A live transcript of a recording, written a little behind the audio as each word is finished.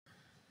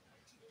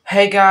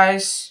Hey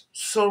guys,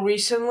 so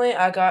recently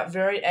I got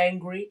very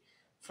angry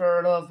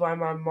for love by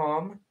my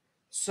mom.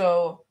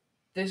 So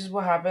this is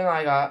what happened.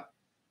 I got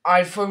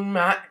iPhone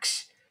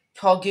Max,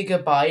 12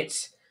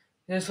 gigabytes.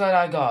 This is what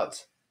I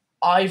got.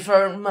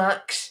 iPhone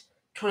Max,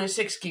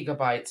 26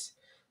 gigabytes.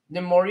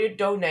 The more you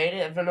donate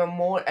it, the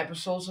more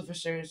episodes of a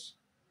series.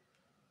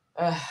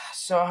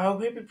 So I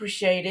hope you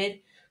appreciate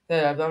it.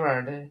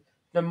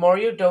 The more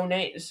you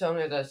donate, the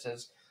something that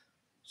says.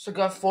 So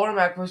got four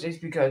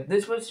macros because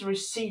this was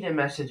receiving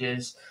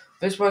messages,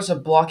 this was a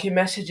blocking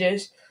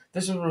messages,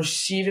 this was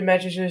receiving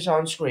messages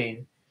on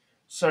screen.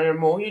 So the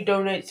more you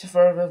donate to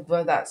further,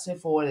 but that's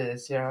it for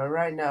this. Yeah,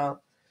 right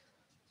now.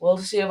 We'll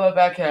see you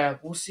back here.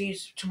 We'll see you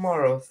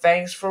tomorrow.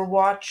 Thanks for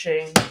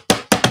watching.